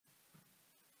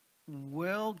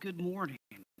Well, good morning.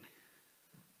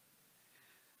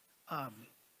 Um,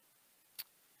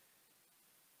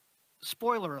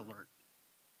 Spoiler alert.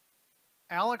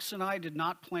 Alex and I did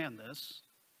not plan this,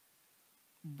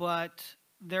 but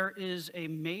there is a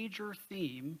major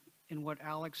theme in what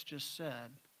Alex just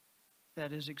said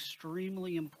that is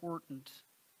extremely important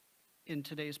in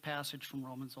today's passage from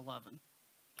Romans 11.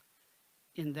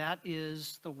 And that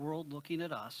is the world looking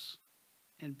at us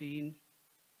and being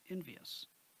envious.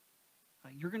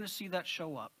 You're going to see that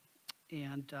show up.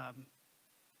 And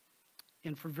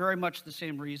for very much the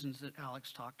same reasons that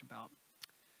Alex talked about.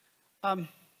 I'd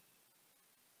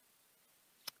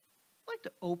like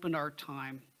to open our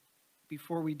time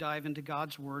before we dive into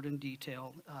God's word in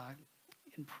detail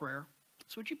in prayer.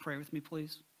 So would you pray with me,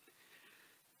 please?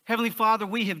 Heavenly Father,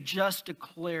 we have just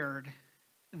declared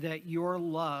that your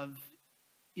love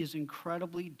is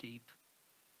incredibly deep,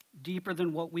 deeper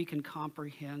than what we can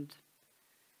comprehend.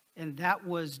 And that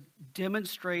was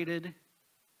demonstrated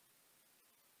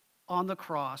on the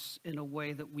cross in a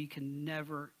way that we can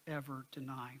never, ever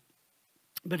deny.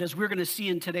 But as we're going to see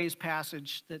in today's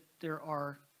passage, that there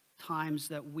are times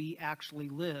that we actually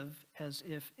live as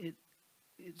if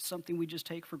it's something we just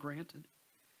take for granted.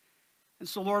 And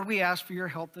so, Lord, we ask for your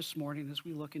help this morning as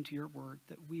we look into your word,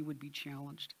 that we would be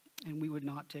challenged and we would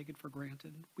not take it for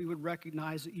granted. We would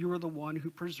recognize that you are the one who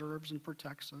preserves and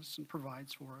protects us and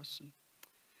provides for us.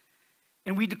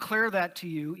 And we declare that to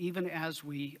you even as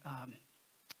we have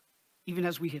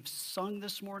sung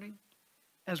this morning,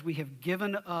 as we have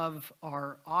given of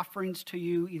our offerings to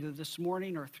you, either this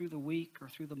morning or through the week or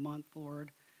through the month,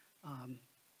 Lord.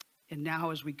 And now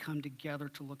as we come together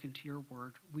to look into your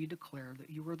word, we declare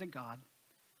that you are the God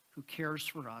who cares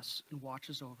for us and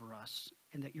watches over us,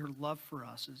 and that your love for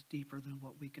us is deeper than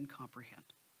what we can comprehend.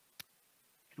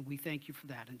 And we thank you for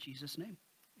that in Jesus' name.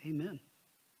 Amen.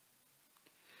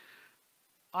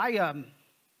 I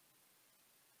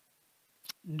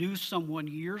knew someone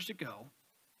years ago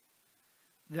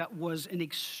that was an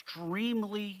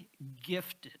extremely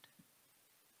gifted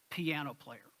piano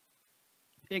player.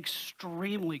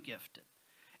 Extremely gifted.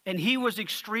 And he was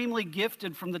extremely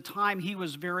gifted from the time he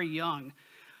was very young.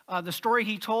 The story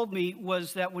he told me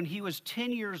was that when he was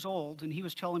 10 years old, and he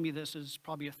was telling me this as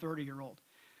probably a 30-year-old,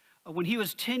 when he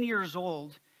was 10 years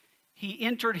old, he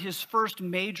entered his first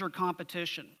major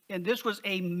competition. And this was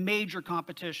a major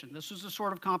competition. This was the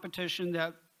sort of competition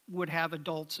that would have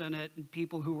adults in it and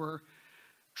people who were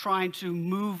trying to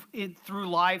move through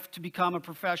life to become a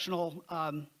professional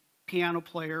piano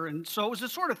player. And so it was the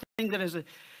sort of thing that as a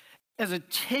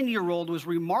 10-year-old was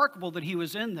remarkable that he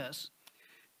was in this.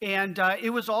 And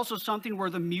it was also something where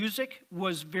the music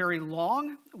was very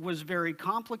long, was very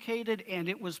complicated, and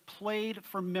it was played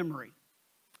from memory.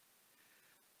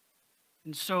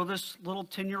 And so this little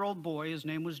 10-year-old boy, his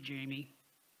name was Jamie,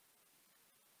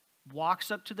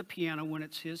 walks up to the piano when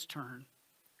it's his turn.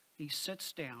 He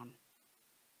sits down,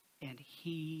 and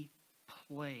he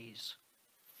plays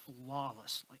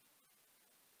flawlessly.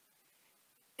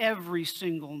 Every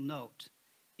single note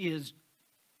is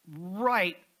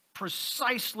right,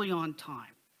 precisely on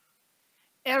time.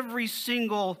 Every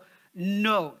single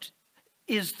note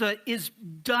is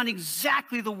done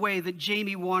exactly the way that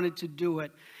Jamie wanted to do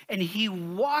it. And he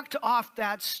walked off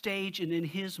that stage, and in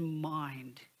his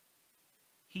mind,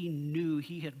 he knew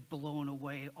he had blown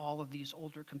away all of these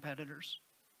older competitors.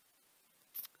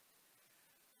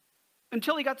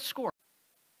 Until he got the score.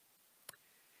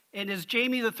 And as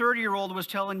Jamie, the 30-year-old, was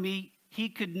telling me, he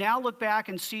could now look back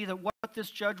and see that what this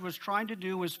judge was trying to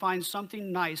do was find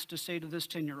something nice to say to this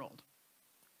 10-year-old.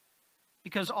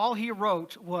 Because all he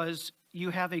wrote was, "You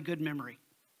have a good memory."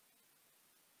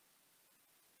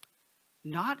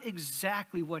 Not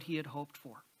exactly what he had hoped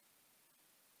for.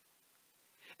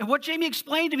 And what Jamie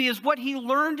explained to me is what he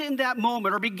learned in that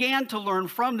moment, or began to learn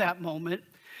from that moment,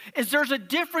 is there's a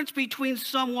difference between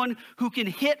someone who can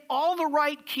hit all the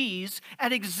right keys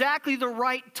at exactly the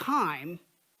right time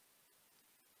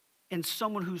and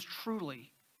someone who's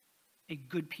truly a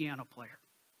good piano player.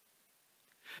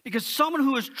 Because someone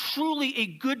who is truly a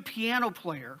good piano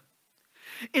player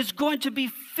is going to be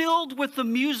filled with the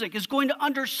music, is going to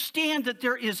understand that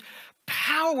there is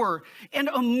power and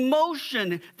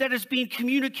emotion that is being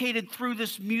communicated through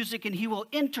this music, and he will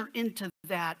enter into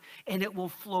that, and it will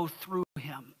flow through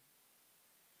him.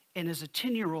 And as a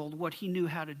 10-year-old, what he knew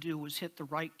how to do was hit the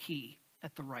right key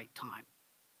at the right time.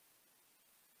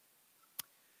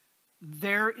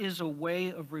 There is a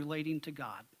way of relating to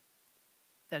God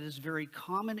that is very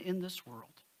common in this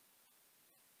world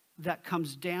that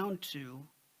comes down to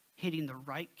hitting the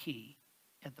right key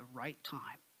at the right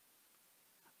time,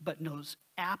 but knows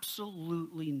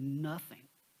absolutely nothing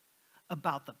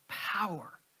about the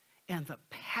power and the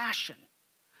passion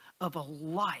of a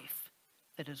life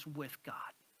that is with God.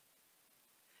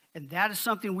 And that is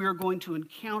something we are going to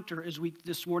encounter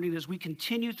this morning as we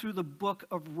continue through the book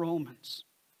of Romans.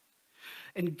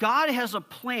 And God has a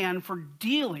plan for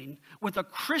dealing with a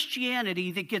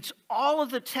Christianity that gets all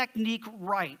of the technique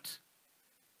right,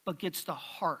 but gets the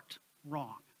heart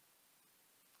wrong.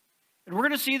 And we're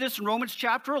going to see this in Romans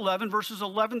chapter 11, verses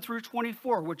 11 through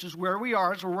 24, which is where we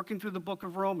are as we're working through the book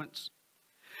of Romans.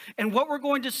 And what we're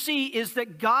going to see is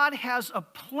that God has a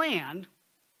plan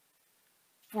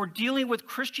for dealing with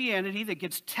Christianity that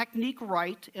gets technique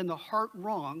right and the heart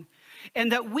wrong,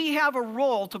 and that we have a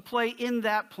role to play in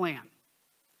that plan.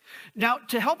 Now,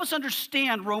 to help us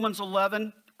understand Romans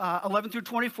 11 through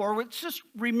 24, let's just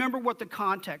remember what the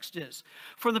context is.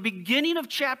 From the beginning of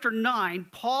chapter 9,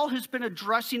 Paul has been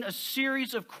addressing a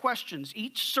series of questions.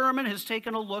 Each sermon has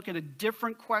taken a look at a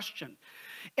different question.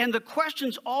 And the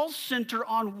questions all center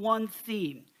on one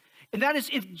theme. And that is,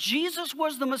 if Jesus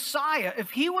was the Messiah, if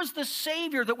he was the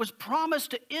Savior that was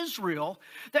promised to Israel,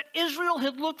 that Israel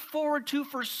had looked forward to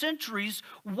for centuries,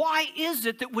 why is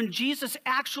it that when Jesus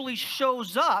actually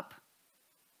shows up,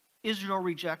 Israel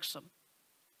rejects him?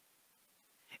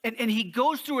 And he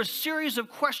goes through a series of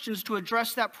questions to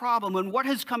address that problem. And what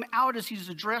has come out as he's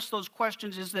addressed those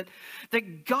questions is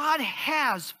that God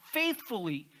has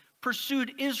faithfully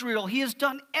pursued Israel. He has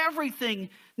done everything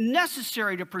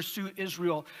necessary to pursue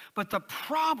Israel. But the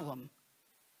problem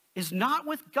is not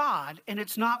with God, and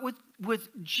it's not with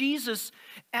Jesus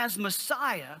as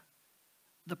Messiah.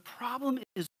 The problem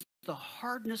is the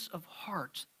hardness of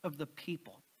heart of the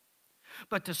people.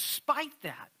 But despite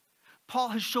that, Paul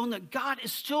has shown that God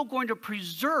is still going to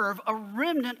preserve a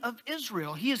remnant of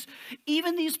Israel.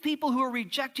 Even these people who are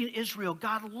rejecting Israel,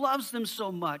 God loves them so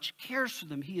much, cares for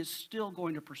them, he is still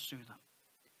going to pursue them.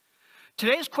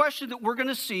 Today's question that we're going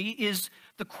to see is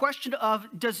the question of,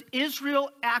 does Israel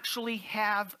actually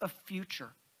have a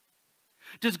future?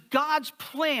 Does God's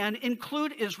plan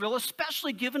include Israel,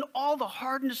 especially given all the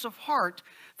hardness of heart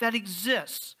that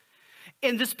exists?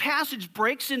 And this passage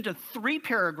breaks into 3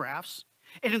 paragraphs.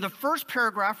 And in the first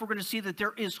paragraph, we're going to see that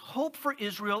there is hope for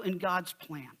Israel in God's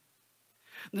plan.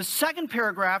 And the second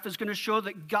paragraph is going to show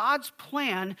that God's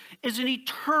plan is an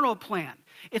eternal plan.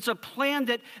 It's a plan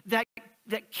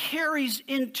that carries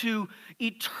into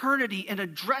eternity and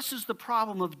addresses the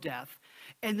problem of death.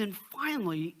 And then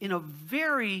finally, in a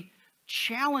very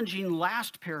challenging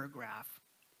last paragraph,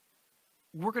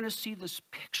 we're going to see this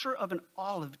picture of an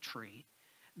olive tree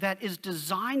that is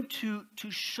designed to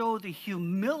show the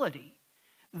humility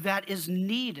that is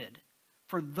needed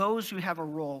for those who have a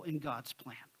role in God's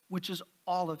plan, which is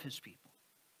all of his people.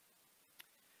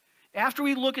 After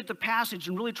we look at the passage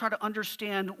and really try to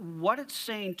understand what it's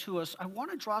saying to us, I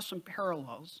want to draw some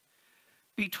parallels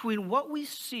between what we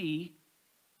see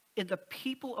in the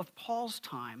people of Paul's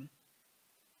time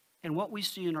and what we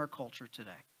see in our culture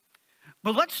today.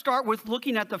 But let's start with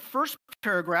looking at the first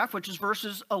paragraph, which is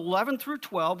verses 11 through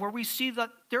 12, where we see that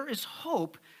there is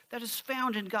hope that is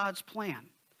found in God's plan.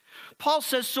 Paul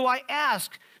says, "So I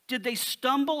ask, did they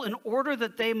stumble in order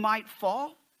that they might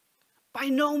fall? By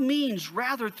no means,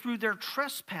 rather through their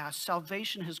trespass,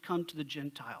 salvation has come to the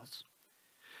Gentiles,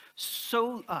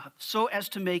 so as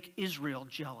to make Israel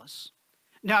jealous.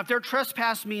 Now, if their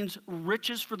trespass means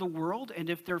riches for the world, and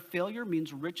if their failure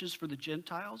means riches for the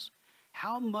Gentiles,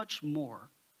 how much more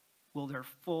will their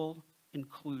full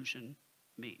inclusion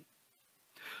mean?"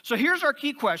 So here's our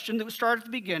key question that we started at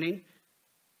the beginning.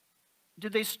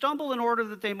 Did they stumble in order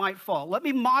that they might fall? Let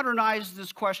me modernize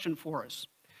this question for us.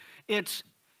 It's,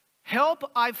 help,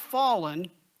 I've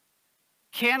fallen,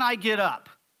 can I get up?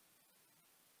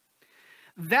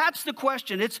 That's the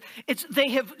question. It's they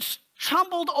have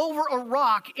stumbled over a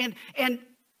rock, and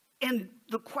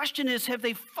the question is, have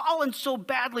they fallen so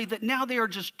badly that now they are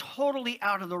just totally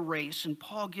out of the race? And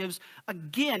Paul gives,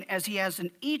 again, as he has in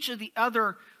each of the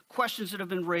other questions that have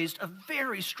been raised, a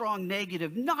very strong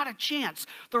negative. Not a chance.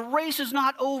 The race is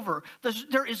not over.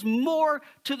 There is more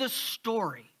to the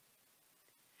story.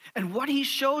 And what he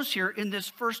shows here in this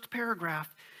first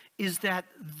paragraph is that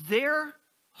their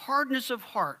hardness of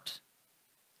heart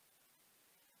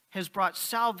has brought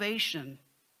salvation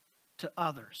to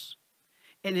others.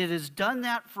 And it has done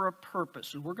that for a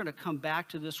purpose. And we're going to come back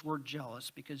to this word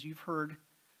jealous because you've heard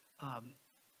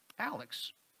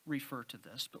Alex refer to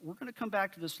this. But we're going to come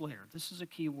back to this later. This is a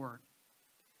key word.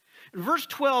 And verse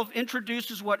 12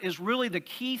 introduces what is really the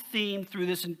key theme through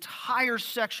this entire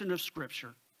section of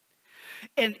Scripture.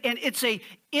 And it's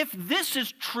if this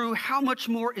is true, how much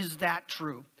more is that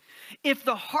true? If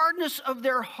the hardness of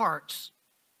their hearts,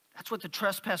 that's what the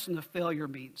trespass and the failure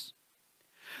means.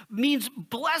 means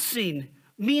blessing,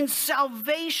 means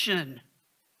salvation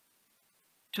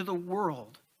to the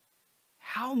world,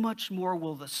 how much more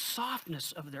will the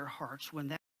softness of their hearts when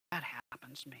that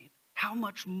happens mean? How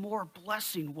much more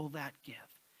blessing will that give?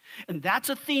 And that's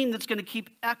a theme that's going to keep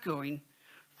echoing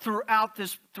throughout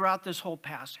this whole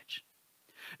passage.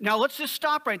 Now, let's just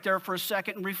stop right there for a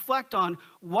second and reflect on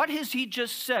what has he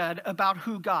just said about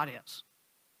who God is.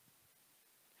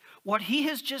 What he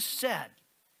has just said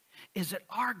is that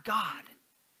our God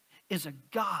is a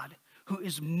God who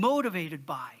is motivated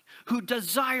by, who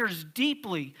desires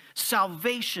deeply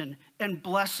salvation and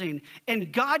blessing.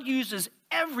 And God uses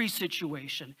every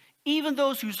situation, even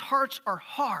those whose hearts are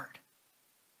hard,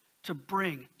 to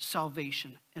bring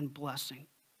salvation and blessing.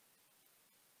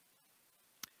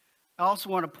 I also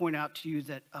want to point out to you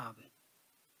that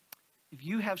if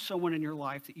you have someone in your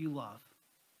life that you love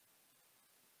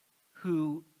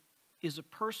who is a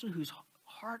person whose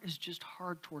heart is just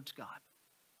hard towards God,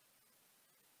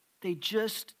 they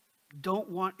just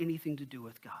don't want anything to do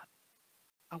with God,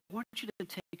 I want you to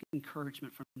take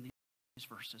encouragement from these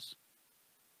verses.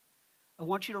 I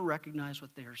want you to recognize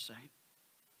what they are saying.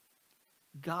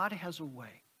 God has a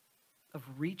way of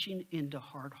reaching into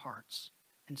hard hearts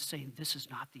and saying, this is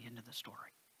not the end of the story.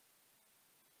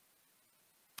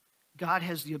 God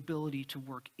has the ability to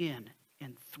work in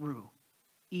and through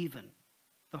even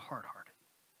the hard-hearted.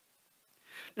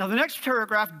 Now, the next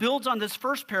paragraph builds on this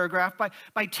first paragraph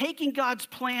by taking God's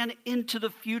plan into the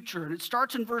future. And it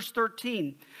starts in verse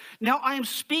 13. Now, I am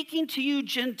speaking to you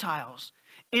Gentiles.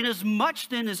 Inasmuch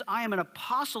then as I am an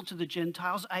apostle to the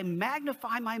Gentiles, I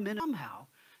magnify my ministry somehow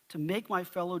to make my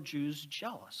fellow Jews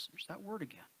jealous. There's that word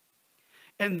again.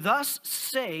 And thus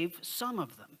save some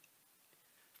of them.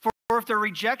 For if their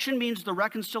rejection means the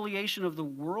reconciliation of the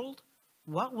world,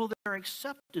 what will their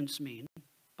acceptance mean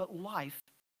but life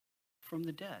from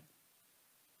the dead?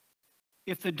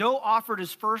 If the dough offered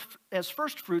as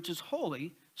first fruits is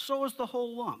holy, so is the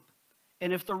whole lump.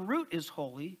 And if the root is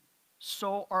holy,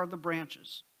 so are the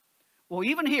branches. Well,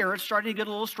 even here, it's starting to get a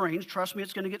little strange. Trust me,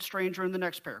 it's going to get stranger in the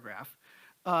next paragraph.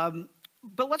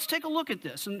 But let's take a look at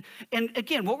this. And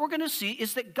again, what we're going to see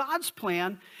is that God's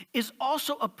plan is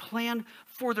also a plan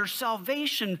for their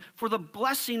salvation, for the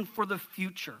blessing for the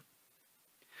future.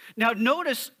 Now,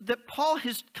 notice that Paul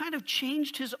has kind of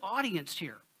changed his audience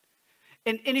here.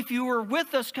 And if you were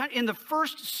with us kind of in the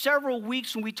first several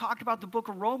weeks when we talked about the book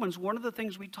of Romans, one of the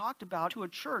things we talked about to a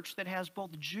church that has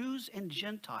both Jews and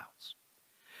Gentiles.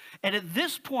 And at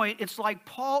this point, it's like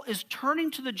Paul is turning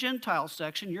to the Gentile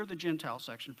section. You're the Gentile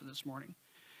section for this morning.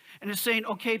 And is saying,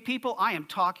 okay, people, I am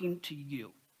talking to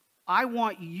you. I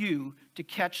want you to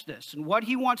catch this. And what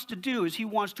he wants to do is he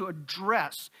wants to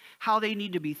address how they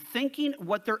need to be thinking,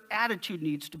 what their attitude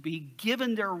needs to be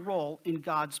given their role in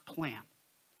God's plan.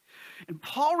 And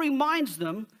Paul reminds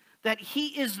them that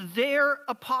he is their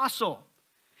apostle.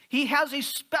 He has a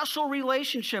special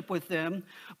relationship with them,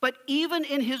 but even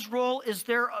in his role as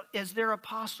their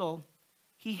apostle,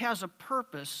 he has a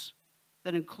purpose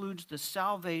that includes the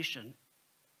salvation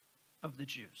of the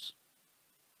Jews.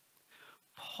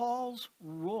 Paul's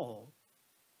role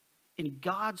in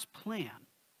God's plan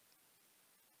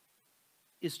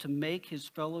is to make his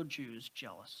fellow Jews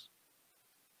jealous.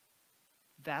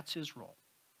 That's his role.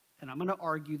 And I'm going to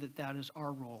argue that that is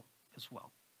our role as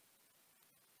well.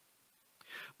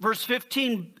 Verse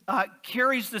 15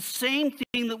 carries the same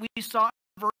theme that we saw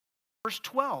in verse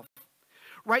 12.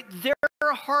 Right? Their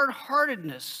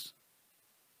hard-heartedness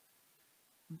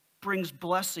brings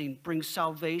blessing, brings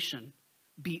salvation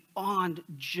beyond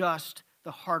just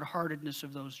the hard-heartedness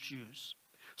of those Jews.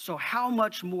 So how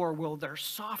much more will their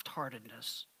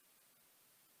soft-heartedness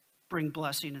bring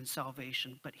blessing and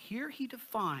salvation? But here he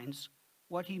defines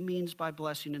what he means by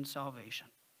blessing and salvation.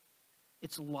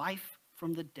 It's life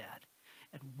from the dead.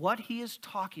 And what he is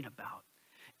talking about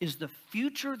is the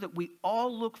future that we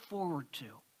all look forward to.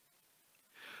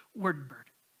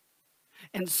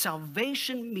 And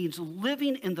salvation means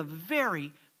living in the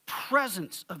very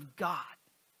presence of God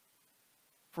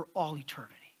for all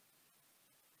eternity.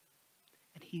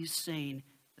 And he's saying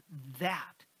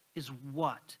that is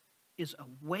what is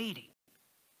awaiting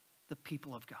the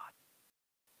people of God.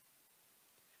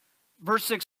 Verse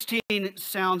 16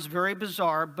 sounds very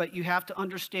bizarre, but you have to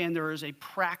understand there is a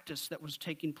practice that was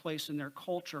taking place in their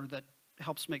culture that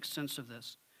helps make sense of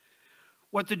this.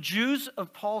 What the Jews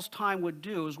of Paul's time would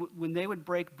do is when they would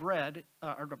break bread,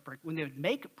 when they would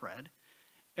make bread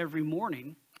every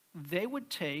morning, they would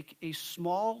take a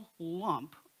small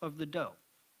lump of the dough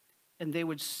and they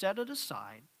would set it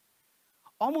aside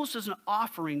almost as an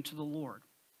offering to the Lord.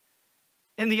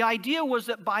 And the idea was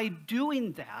that by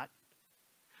doing that,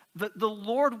 the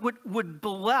Lord would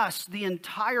bless the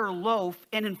entire loaf,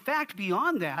 and in fact,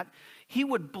 beyond that, he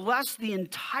would bless the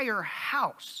entire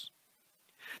house.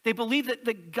 They believed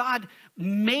that God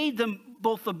made them,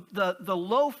 both the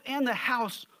loaf and the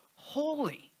house,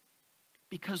 holy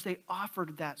because they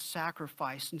offered that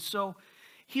sacrifice. And so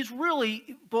he's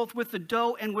really, both with the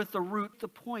dough and with the root, the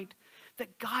point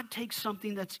that God takes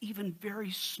something that's even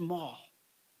very small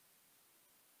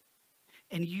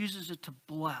and uses it to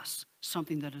bless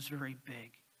something that is very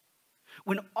big.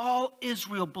 When all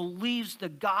Israel believes the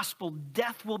gospel,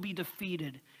 death will be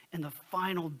defeated and the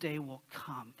final day will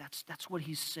come. That's what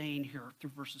he's saying here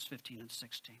through verses 15 and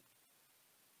 16.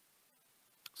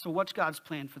 So what's God's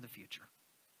plan for the future?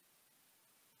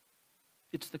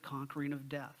 It's the conquering of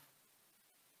death.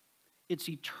 It's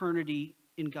eternity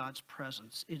in God's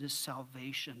presence. It is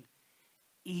salvation,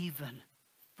 even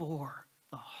for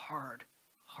the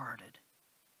hard-hearted.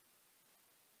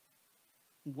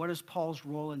 What is Paul's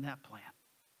role in that plan?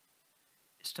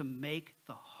 It's to make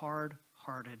the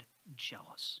hard-hearted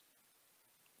jealous.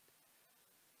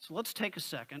 So let's take a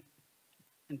second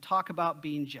and talk about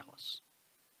being jealous.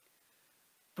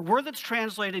 The word that's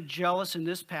translated jealous in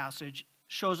this passage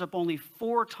shows up only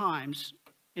 4 times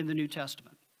in the New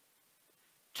Testament.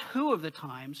 2 of the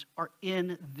times are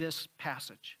in this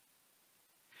passage.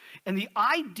 And the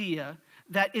idea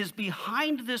that is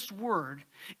behind this word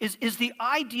is the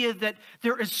idea that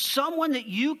there is someone that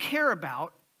you care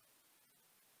about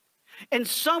and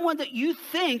someone that you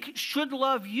think should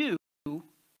love you,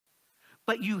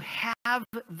 but you have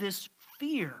this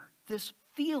fear, this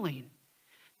feeling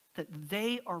that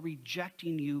they are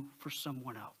rejecting you for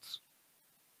someone else.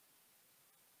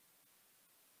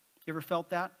 You ever felt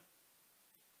that?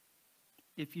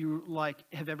 If you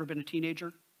have ever been a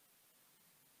teenager?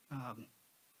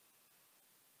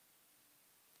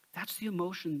 That's the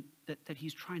emotion that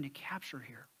he's trying to capture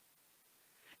here.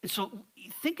 And so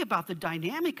think about the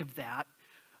dynamic of that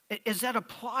as that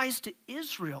applies to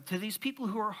Israel, to these people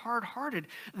who are hard-hearted.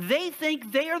 They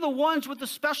think they are the ones with the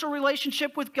special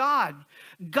relationship with God.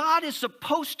 God is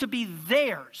supposed to be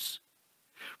theirs.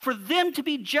 For them to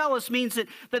be jealous means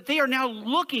that they are now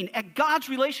looking at God's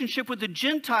relationship with the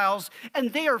Gentiles,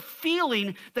 and they are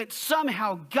feeling that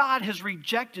somehow God has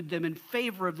rejected them in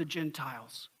favor of the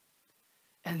Gentiles.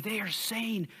 And they are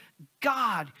saying,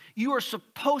 God, you are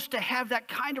supposed to have that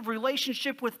kind of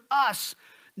relationship with us,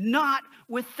 not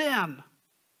with them.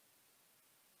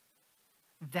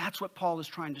 That's what Paul is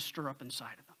trying to stir up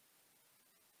inside of them.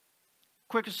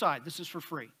 Quick aside, this is for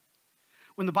free.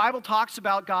 When the Bible talks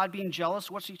about God being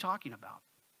jealous, what's he talking about?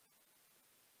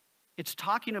 It's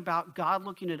talking about God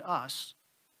looking at us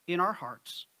in our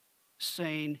hearts,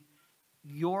 saying,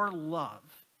 your love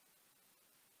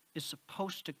is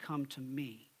supposed to come to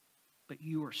me, but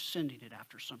you are sending it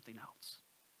after something else.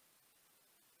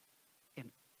 And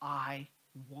I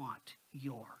want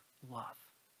your love.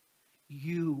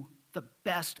 You, the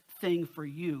best thing for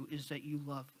you is that you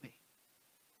love me.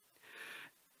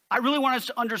 I really want us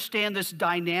to understand this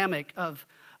dynamic of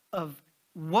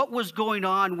what was going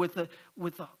on with the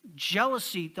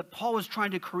jealousy that Paul was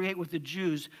trying to create with the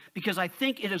Jews, because I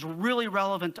think it is really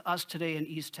relevant to us today in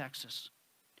East Texas.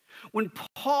 When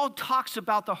Paul talks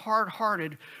about the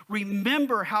hard-hearted,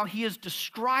 remember how he has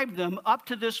described them up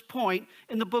to this point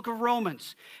in the book of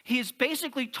Romans. He has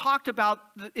basically talked about,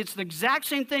 it's the exact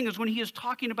same thing as when he is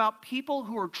talking about people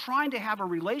who are trying to have a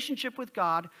relationship with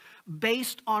God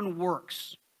based on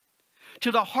works.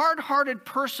 To the hard-hearted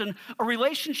person, a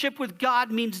relationship with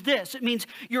God means this. It means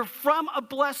you're from a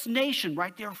blessed nation,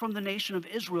 right? They're from the nation of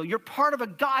Israel. You're part of a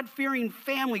God-fearing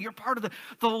family. You're part of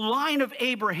the line of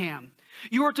Abraham.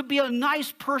 You are to be a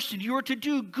nice person. You are to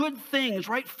do good things,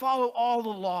 right? Follow all the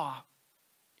law.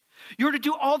 You're to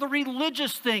do all the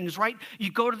religious things, right? You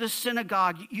go to the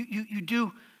synagogue. You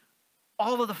do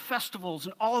all of the festivals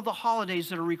and all of the holidays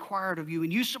that are required of you.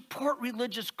 And you support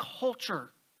religious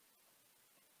culture.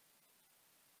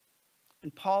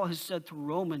 And Paul has said through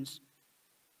Romans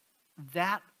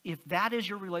that if that is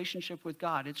your relationship with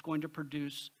God, it's going to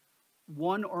produce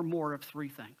one or more of 3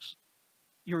 things.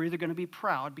 You're either going to be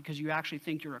proud because you actually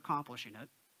think you're accomplishing it,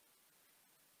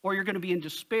 or you're going to be in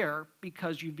despair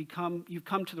because you've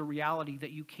come to the reality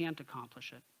that you can't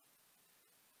accomplish it.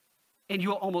 And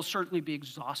you'll almost certainly be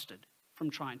exhausted from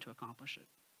trying to accomplish it.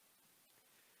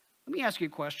 Let me ask you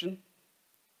a question.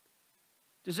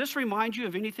 Does this remind you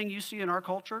of anything you see in our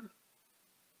culture?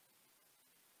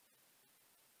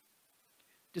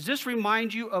 Does this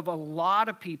remind you of a lot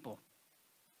of people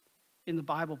in the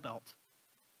Bible Belt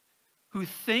who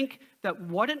think that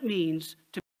what it means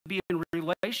to be in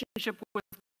relationship with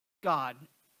God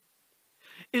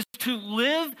is to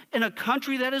live in a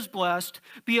country that is blessed,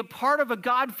 be a part of a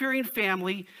God-fearing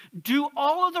family, do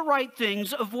all of the right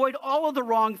things, avoid all of the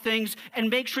wrong things, and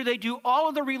make sure they do all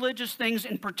of the religious things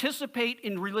and participate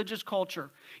in religious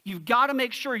culture. You've got to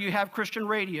make sure you have Christian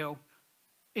radio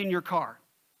in your car.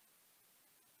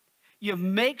 You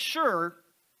make sure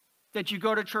that you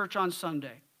go to church on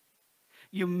Sunday.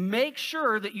 You make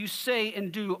sure that you say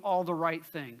and do all the right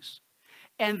things.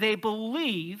 And they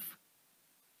believe,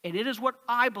 and it is what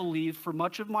I believe for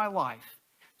much of my life,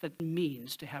 that it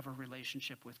means to have a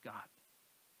relationship with God.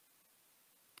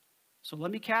 So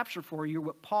let me capture for you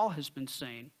what Paul has been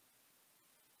saying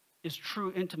is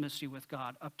true intimacy with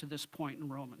God up to this point in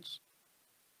Romans.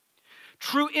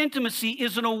 True intimacy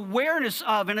is an awareness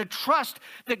of and a trust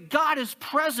that God is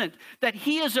present, that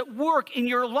he is at work in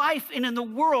your life and in the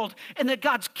world, and that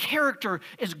God's character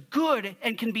is good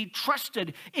and can be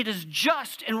trusted. It is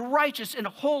just and righteous and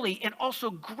holy and also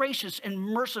gracious and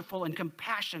merciful and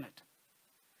compassionate.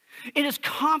 It is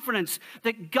confidence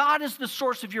that God is the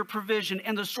source of your provision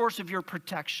and the source of your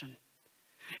protection.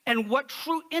 And what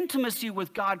true intimacy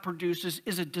with God produces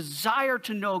is a desire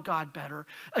to know God better,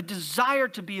 a desire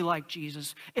to be like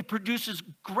Jesus. It produces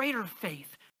greater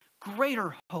faith,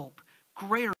 greater hope,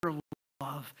 greater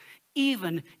love,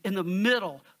 even in the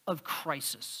middle of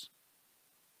crisis.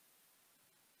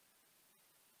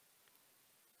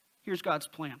 Here's God's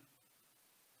plan.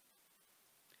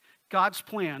 God's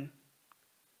plan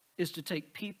is to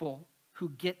take people who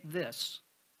get this,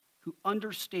 who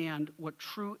understand what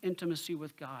true intimacy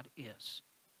with God is,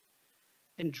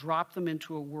 and drop them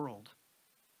into a world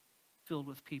filled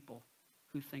with people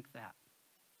who think that.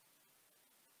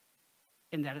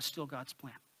 And that is still God's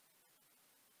plan.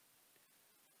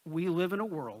 We live in a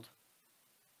world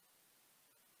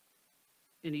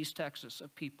in East Texas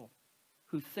of people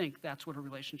who think that's what a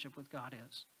relationship with God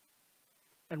is.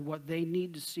 And what they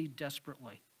need to see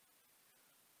desperately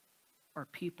are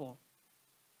people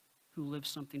who live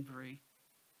something very,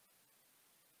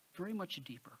 very much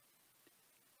deeper.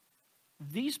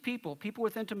 These people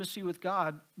with intimacy with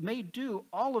God, may do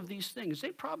all of these things.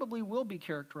 They probably will be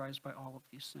characterized by all of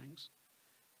these things.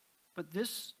 But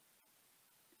this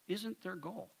isn't their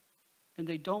goal. And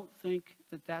they don't think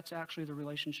that that's actually the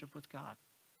relationship with God.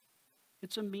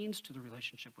 It's a means to the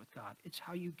relationship with God. It's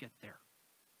how you get there.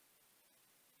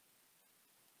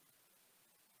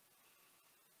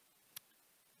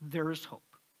 There is hope.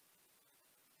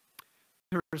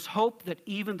 There is hope that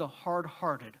even the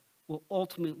hard-hearted will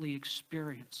ultimately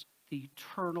experience the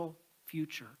eternal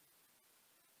future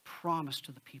promised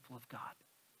to the people of God.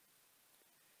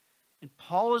 And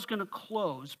Paul is going to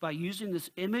close by using this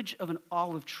image of an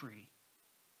olive tree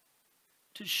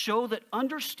to show that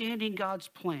understanding God's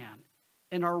plan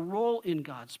and our role in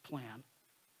God's plan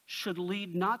should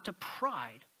lead not to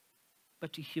pride,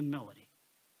 but to humility.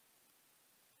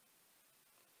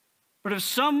 But if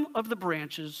some of the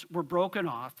branches were broken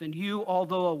off, and you,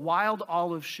 although a wild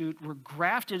olive shoot, were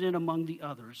grafted in among the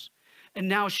others, and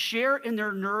now share in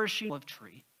their nourishing olive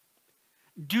tree,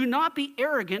 do not be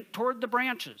arrogant toward the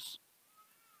branches.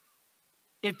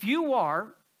 If you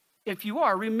are,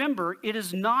 remember, it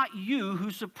is not you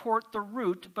who support the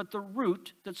root, but the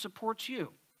root that supports you.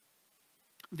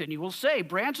 Then you will say,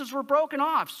 branches were broken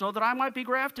off so that I might be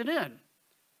grafted in.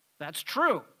 That's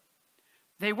true.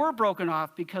 They were broken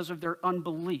off because of their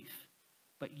unbelief,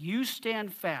 but you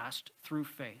stand fast through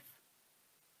faith.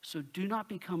 So do not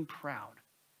become proud,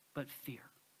 but fear.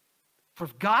 For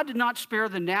if God did not spare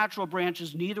the natural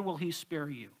branches, neither will he spare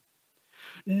you.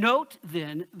 Note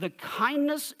then the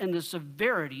kindness and the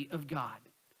severity of God.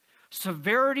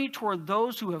 Severity toward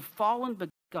those who have fallen, but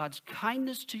God's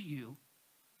kindness to you,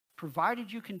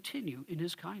 provided you continue in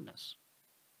his kindness.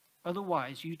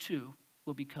 Otherwise, you too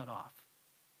will be cut off.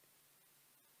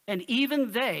 And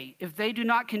even they, if they do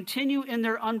not continue in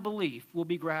their unbelief, will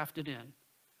be grafted in.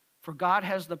 For God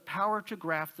has the power to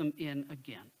graft them in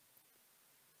again.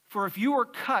 For if you are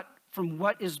cut from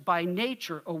what is by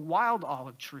nature a wild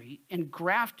olive tree and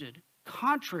grafted,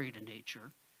 contrary to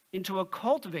nature, into a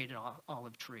cultivated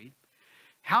olive tree,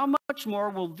 how much more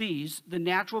will these, the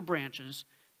natural branches,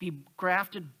 be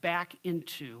grafted back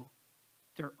into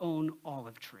their own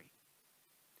olive tree?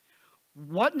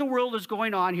 What in the world is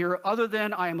going on here other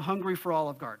than I am hungry for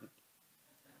Olive Garden?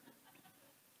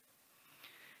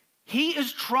 He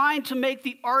is trying to make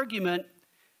the argument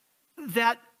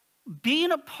that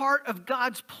being a part of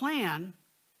God's plan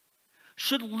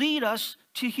should lead us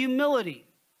to humility.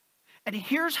 And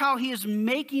here's how he is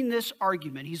making this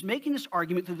argument. He's making this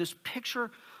argument through this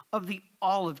picture of the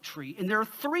olive tree. And there are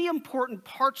three important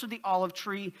parts of the olive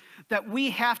tree that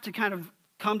we have to kind of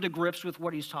come to grips with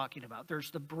what he's talking about.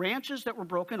 There's the branches that were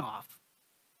broken off.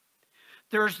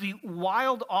 There's the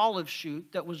wild olive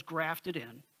shoot that was grafted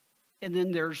in. And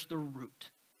then there's the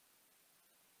root.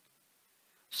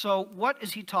 So what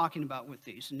is he talking about with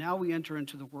these? And now we enter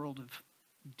into the world of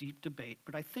deep debate,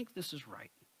 but I think this is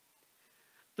right.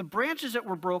 The branches that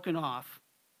were broken off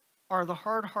are the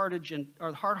hard-hearted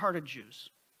Jews.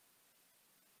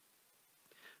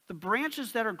 The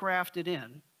branches that are grafted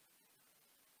in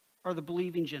are the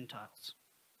believing Gentiles.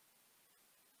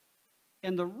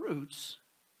 And the roots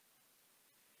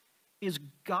is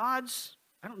God's,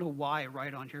 I don't know why I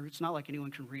write on here. It's not like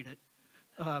anyone can read it.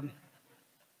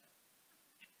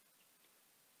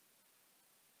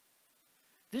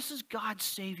 This is God's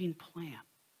saving plan.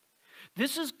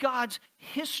 This is God's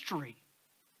history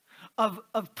of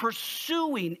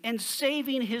pursuing and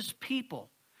saving his people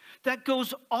that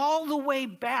goes all the way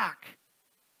back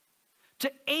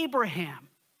to Abraham,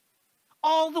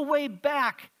 all the way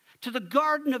back to the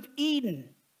Garden of Eden.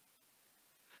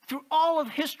 Through all of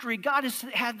history, God has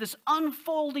had this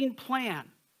unfolding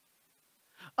plan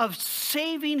of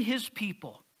saving his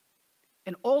people.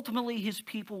 And ultimately, his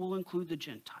people will include the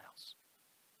Gentiles.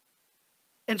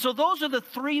 And so those are the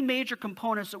three major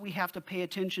components that we have to pay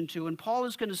attention to. And Paul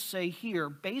is going to say here,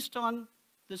 based on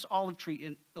this olive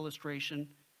tree illustration,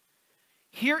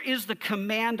 here is the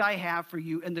command I have for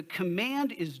you. And the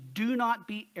command is, do not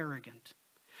be arrogant.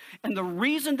 And the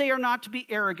reason they are not to be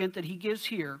arrogant that he gives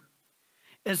here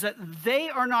is that they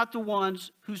are not the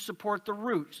ones who support the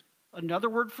root. Another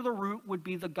word for the root would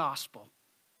be the gospel.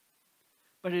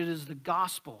 But it is the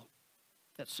gospel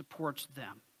that supports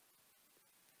them.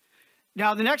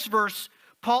 Now, the next verse,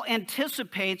 Paul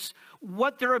anticipates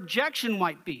what their objection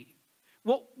might be.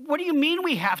 Well, what do you mean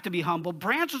we have to be humble?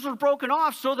 Branches are broken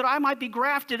off so that I might be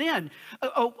grafted in.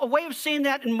 A way of saying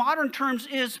that in modern terms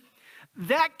is,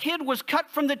 that kid was cut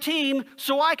from the team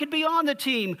so I could be on the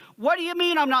team. What do you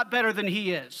mean I'm not better than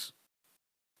he is?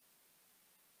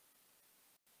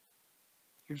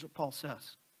 Here's what Paul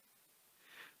says.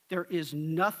 There is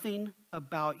nothing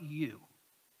about you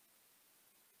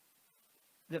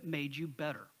that made you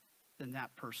better than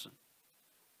that person.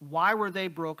 Why were they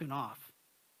broken off?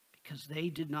 Because they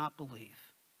did not believe.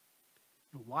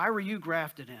 And why were you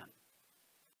grafted in?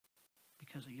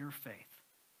 Because of your faith.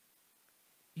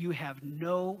 You have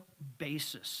no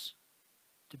basis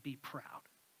to be proud.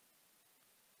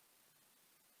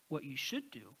 What you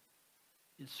should do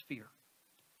is fear.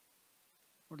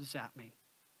 What does that mean?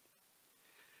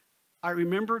 I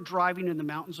remember driving in the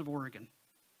mountains of Oregon,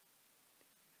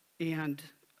 and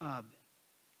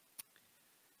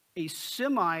a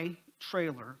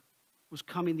semi-trailer was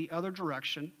coming the other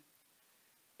direction,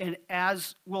 and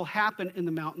as will happen in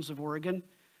the mountains of Oregon,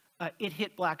 it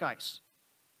hit black ice.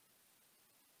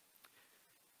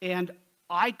 And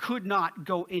I could not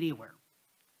go anywhere,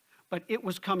 but it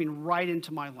was coming right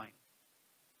into my lane.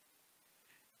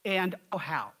 And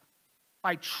how?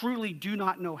 I truly do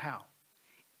not know how.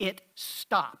 It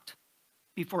stopped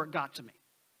before it got to me.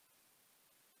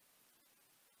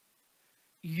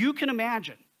 You can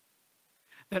imagine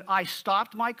that I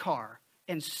stopped my car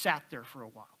and sat there for a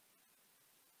while.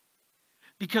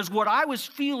 Because what I was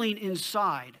feeling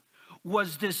inside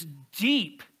was this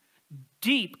deep,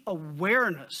 deep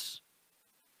awareness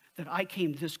that I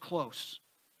came this close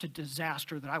to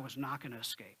disaster that I was not going to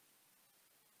escape.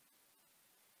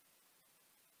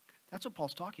 That's what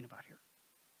Paul's talking about here.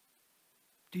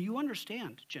 Do you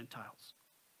understand, Gentiles,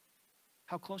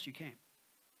 how close you came?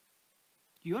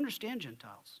 Do you understand,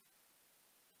 Gentiles,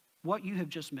 what you have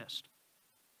just missed?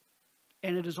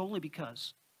 And it is only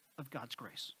because of God's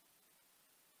grace.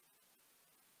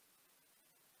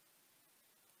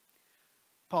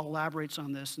 Paul elaborates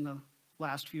on this in the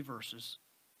last few verses.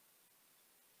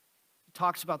 He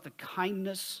talks about the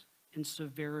kindness and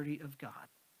severity of God.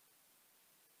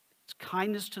 It's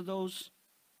kindness to those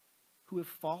who have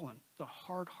fallen, the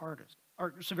hard-hearted,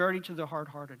 or severity to the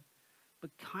hard-hearted,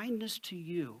 but kindness to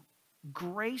you,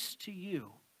 grace to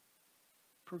you,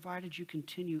 provided you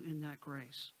continue in that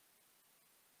grace.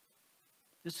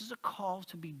 This is a call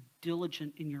to be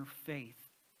diligent in your faith.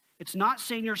 It's not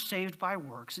saying you're saved by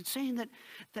works. It's saying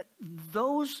that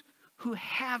those who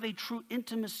have a true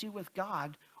intimacy with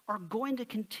God are going to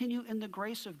continue in the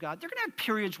grace of God. They're going to have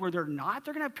periods where they're not.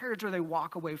 They're going to have periods where they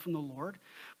walk away from the Lord.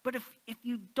 But if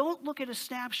you don't look at a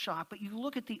snapshot, but you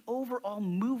look at the overall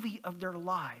movie of their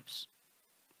lives,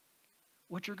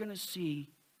 what you're going to see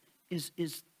is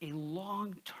a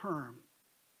long-term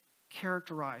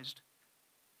characterized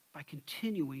by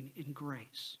continuing in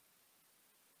grace.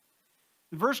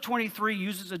 Verse 23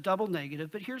 uses a double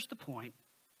negative, but here's the point.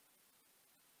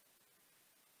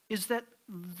 is that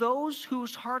those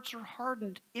whose hearts are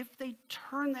hardened, if they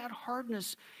turn that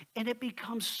hardness and it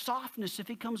becomes softness, it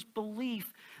becomes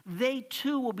belief, they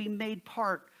too will be made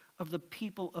part of the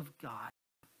people of God.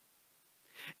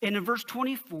 And in verse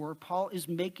 24, Paul is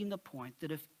making the point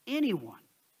that if anyone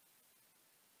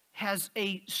has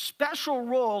a special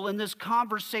role in this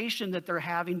conversation that they're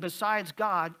having besides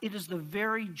God, it is the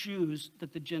very Jews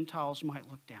that the Gentiles might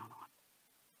look down on.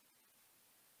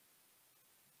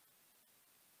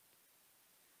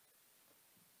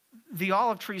 The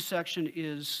olive tree section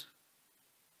is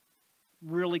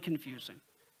really confusing.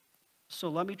 So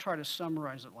let me try to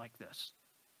summarize it like this.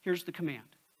 Here's the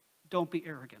command. Don't be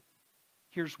arrogant.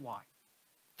 Here's why.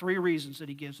 3 reasons that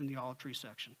he gives in the olive tree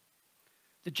section.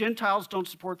 The Gentiles don't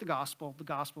support the gospel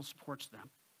supports them.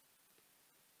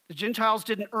 The Gentiles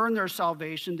didn't earn their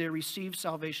salvation, they received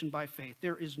salvation by faith.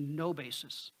 There is no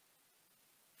basis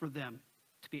for them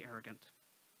to be arrogant.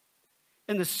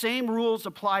 And the same rules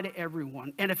apply to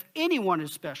everyone. And if anyone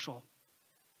is special,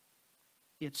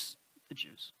 it's the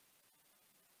Jews.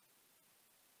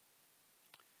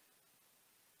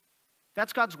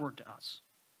 That's God's word to us.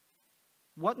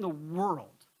 What in the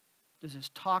world does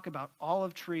this talk about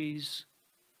olive trees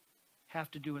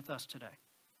have to do with us today?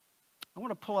 I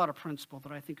want to pull out a principle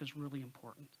that I think is really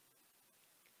important.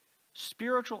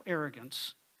 Spiritual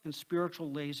arrogance and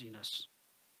spiritual laziness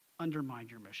undermine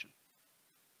your mission.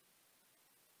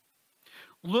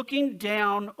 Looking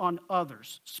down on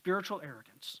others, spiritual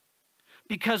arrogance,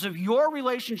 because of your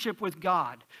relationship with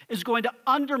God is going to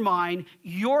undermine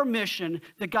your mission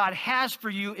that God has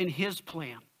for you in his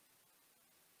plan.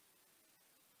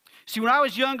 See, when I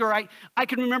was younger, I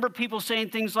can remember people saying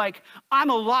things like, I'm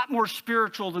a lot more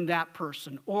spiritual than that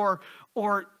person, or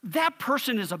that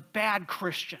person is a bad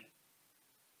Christian.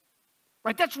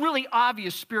 Right? That's really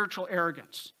obvious spiritual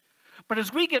arrogance. But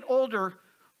as we get older,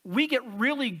 we get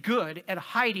really good at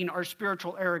hiding our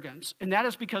spiritual arrogance, and that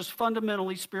is because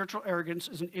fundamentally spiritual arrogance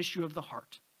is an issue of the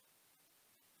heart.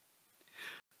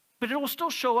 But it will still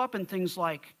show up in things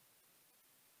like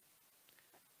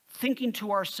thinking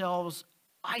to ourselves,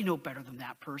 I know better than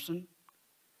that person.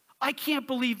 I can't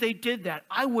believe they did that.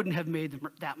 I wouldn't have made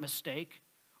that mistake.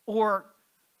 Or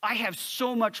I have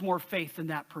so much more faith than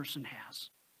that person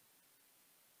has.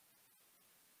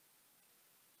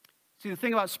 See, the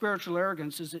thing about spiritual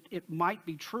arrogance is that it might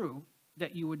be true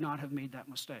that you would not have made that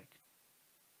mistake,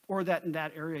 or that in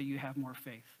that area you have more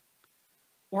faith,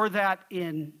 or that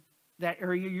in that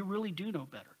area you really do know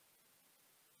better.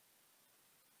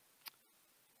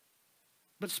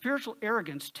 But spiritual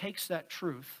arrogance takes that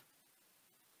truth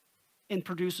and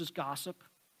produces gossip,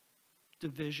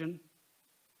 division,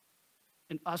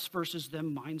 an us versus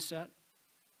them mindset,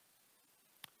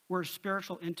 where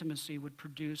spiritual intimacy would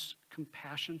produce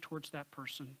compassion towards that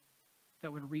person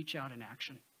that would reach out in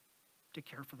action to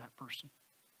care for that person.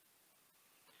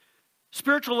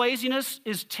 Spiritual laziness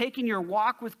is taking your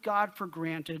walk with God for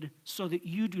granted so that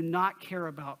you do not care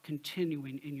about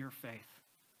continuing in your faith.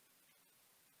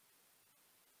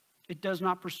 It does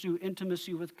not pursue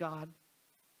intimacy with God.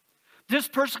 This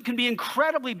person can be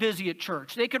incredibly busy at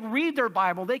church. They could read their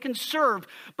Bible, they can serve,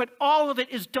 but all of it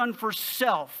is done for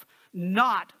self,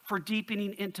 not for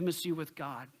deepening intimacy with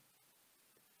God.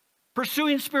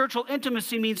 Pursuing spiritual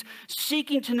intimacy means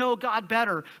seeking to know God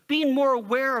better, being more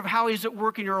aware of how he's at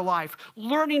work in your life,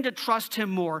 learning to trust him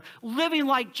more, living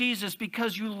like Jesus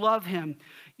because you love him.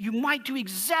 You might do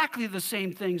exactly the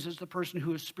same things as the person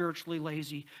who is spiritually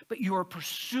lazy, but you are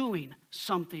pursuing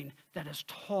something that is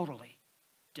totally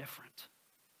different.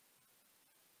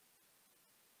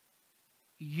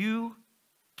 You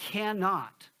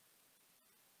cannot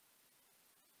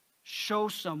show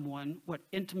someone what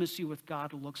intimacy with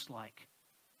God looks like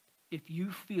if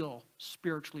you feel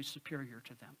spiritually superior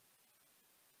to them.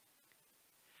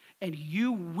 And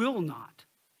you will not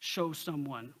show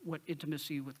someone what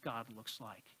intimacy with God looks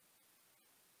like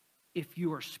if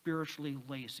you are spiritually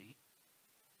lazy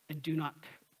and do not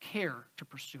care to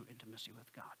pursue intimacy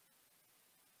with God.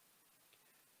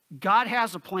 God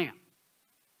has a plan.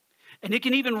 And it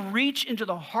can even reach into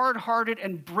the hard-hearted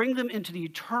and bring them into the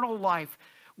eternal life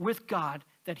with God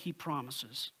that he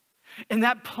promises. And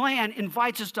that plan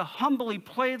invites us to humbly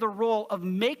play the role of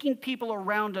making people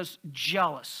around us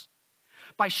jealous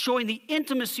by showing the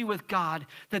intimacy with God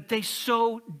that they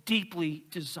so deeply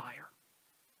desire.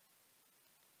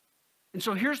 And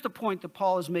so here's the point that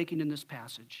Paul is making in this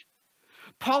passage.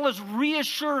 Paul is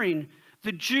reassuring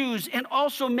the Jews and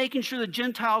also making sure the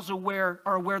Gentiles are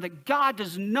aware that God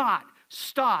does not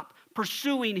stop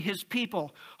pursuing his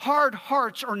people. Hard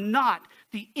hearts are not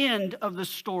the end of the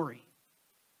story.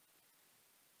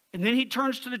 And then he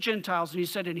turns to the Gentiles and he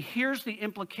said, and here's the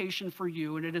implication for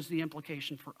you, and it is the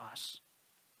implication for us.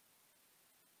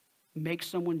 Make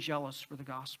someone jealous for the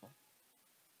gospel.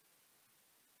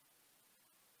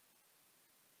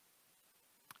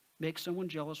 Make someone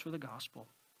jealous for the gospel.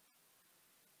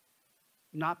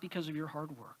 Not because of your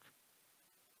hard work,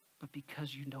 but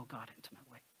because you know God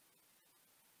intimately.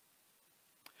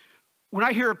 When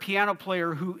I hear a piano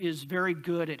player who is very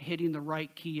good at hitting the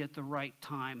right key at the right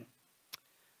time,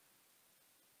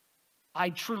 I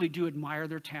truly do admire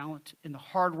their talent and the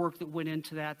hard work that went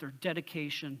into that, their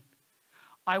dedication.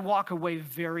 I walk away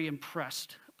very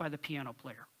impressed by the piano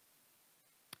player.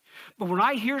 But when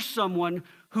I hear someone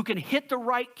who can hit the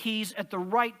right keys at the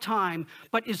right time,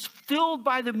 but is filled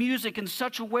by the music in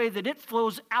such a way that it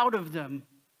flows out of them,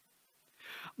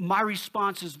 my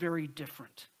response is very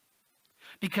different.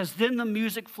 Because then the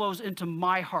music flows into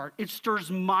my heart. It stirs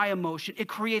my emotion. It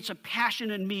creates a passion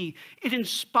in me. It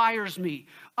inspires me.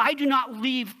 I do not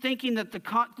leave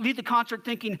the concert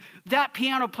thinking that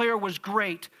piano player was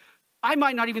great. I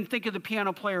might not even think of the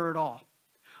piano player at all.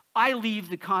 I leave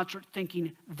the concert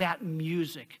thinking that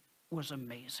music was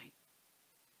amazing.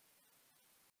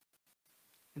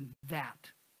 And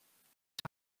that's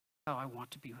how I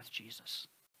want to be with Jesus.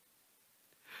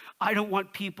 I don't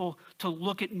want people to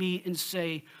look at me and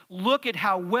say, look at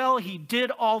how well he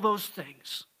did all those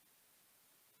things.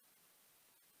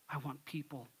 I want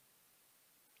people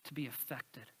to be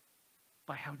affected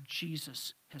by how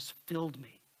Jesus has filled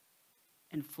me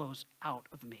and flows out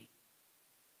of me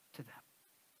to them.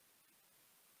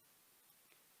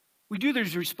 We do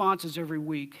these responses every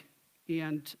week,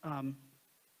 and let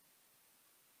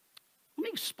me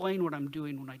explain what I'm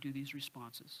doing when I do these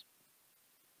responses.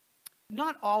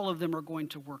 Not all of them are going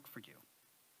to work for you,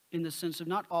 in the sense of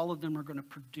not all of them are going to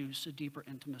produce a deeper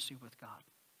intimacy with God.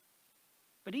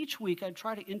 But each week I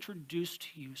try to introduce to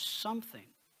you something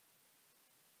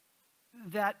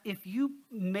that if you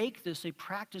make this a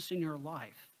practice in your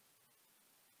life,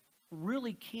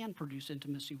 really can produce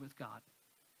intimacy with God.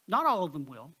 Not all of them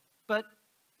will, but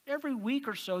every week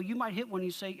or so you might hit one and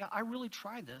you say, yeah, I really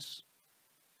tried this.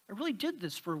 I really did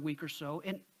this for a week or so,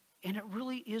 and it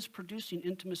really is producing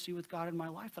intimacy with God in my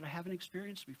life that I haven't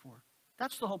experienced before.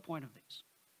 That's the whole point of these.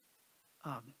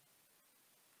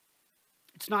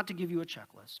 It's not to give you a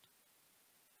checklist.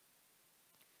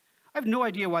 I have no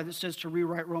idea why this says to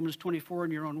rewrite Romans 24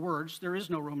 in your own words. There is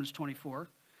no Romans 24.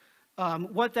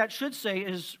 What that should say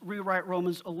is rewrite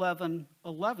Romans 11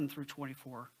 through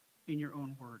 24 in your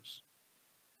own words.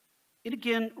 And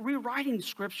again, rewriting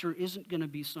Scripture isn't going to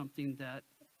be something that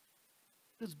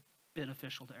is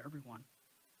beneficial to everyone.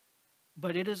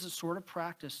 But it is a sort of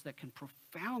practice that can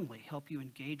profoundly help you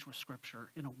engage with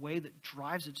Scripture in a way that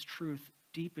drives its truth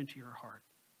deep into your heart.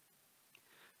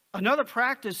 Another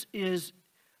practice is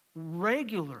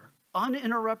regular,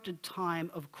 uninterrupted time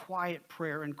of quiet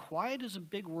prayer. And quiet is a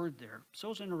big word there.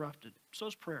 So is interrupted. So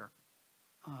is prayer.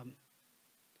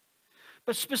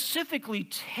 But specifically,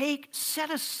 set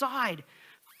aside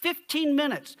 15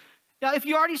 minutes. Now, if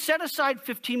you already set aside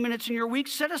 15 minutes in your week,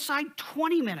 set aside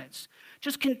 20 minutes.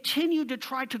 Just continue to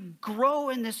try to grow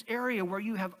in this area where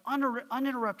you have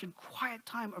uninterrupted, quiet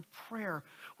time of prayer,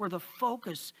 where the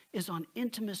focus is on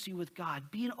intimacy with God,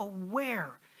 being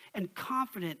aware and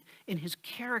confident in his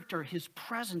character, his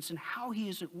presence, and how he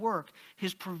is at work,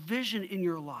 his provision in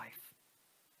your life.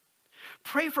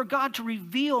 Pray for God to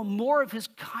reveal more of his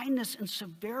kindness and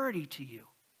severity to you.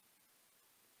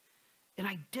 And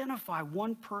identify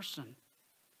one person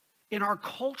in our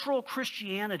cultural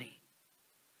Christianity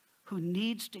who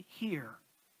needs to hear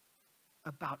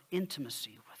about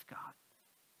intimacy with God.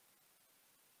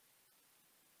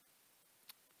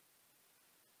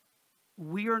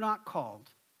 We are not called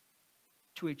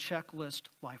to a checklist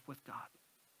life with God.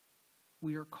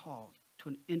 We are called to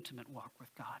an intimate walk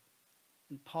with God.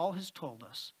 And Paul has told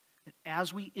us that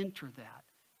as we enter that,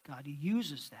 God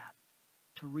uses that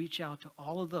to reach out to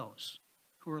all of those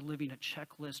who are living a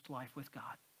checklist life with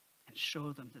God and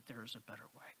show them that there is a better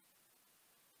way.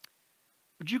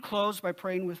 Would you close by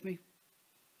praying with me?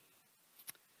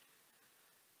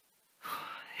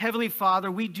 Heavenly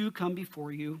Father, we do come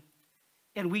before you,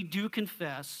 and we do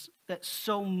confess that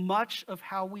so much of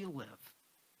how we live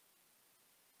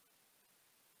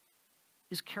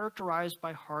is characterized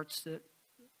by hearts that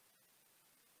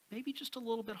maybe just a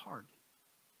little bit hard.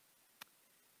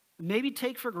 Maybe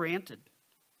take for granted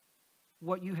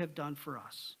what you have done for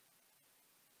us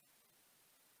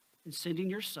in sending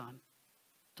your Son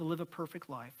to live a perfect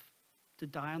life, to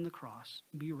die on the cross,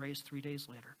 and be raised 3 days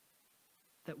later,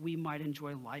 that we might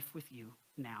enjoy life with you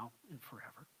now and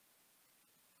forever.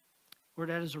 Lord,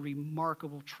 that is a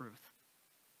remarkable truth.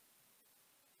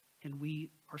 and we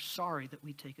are sorry that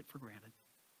we take it for granted.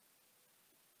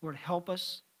 Lord, help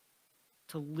us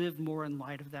to live more in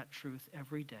light of that truth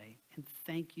every day, and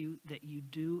thank you that you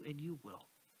do and you will.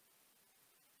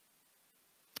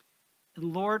 And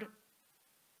Lord,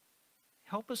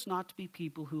 help us not to be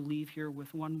people who leave here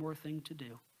with one more thing to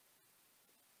do,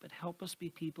 but help us be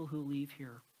people who leave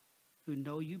here who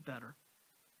know you better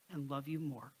and love you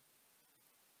more,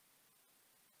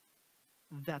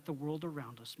 that the world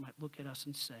around us might look at us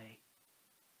and say,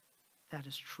 that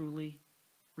is truly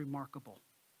remarkable.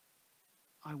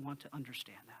 I want to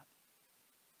understand that.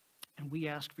 And we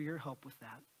ask for your help with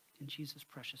that. In Jesus'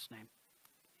 precious name,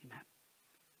 amen.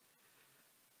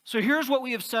 So here's what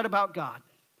we have said about God.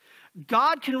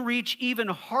 God can reach even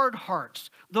hard hearts,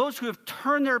 those who have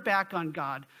turned their back on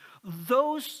God,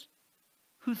 those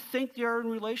who think they are in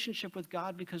relationship with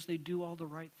God because they do all the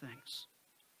right things.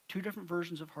 Two different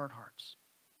versions of hard hearts.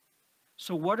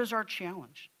 So what is our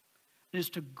challenge? It is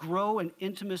to grow in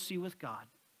intimacy with God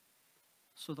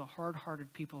so the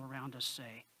hard-hearted people around us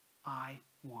say, I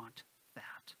want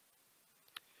that.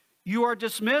 You are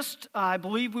dismissed. I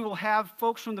believe we will have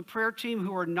folks from the prayer team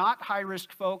who are not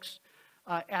high-risk folks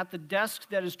at the desk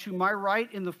that is to my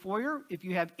right in the foyer. If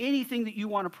you have anything that you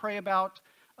want to pray about,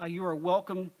 you are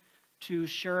welcome to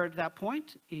share at that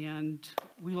point, and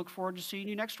we look forward to seeing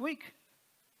you next week.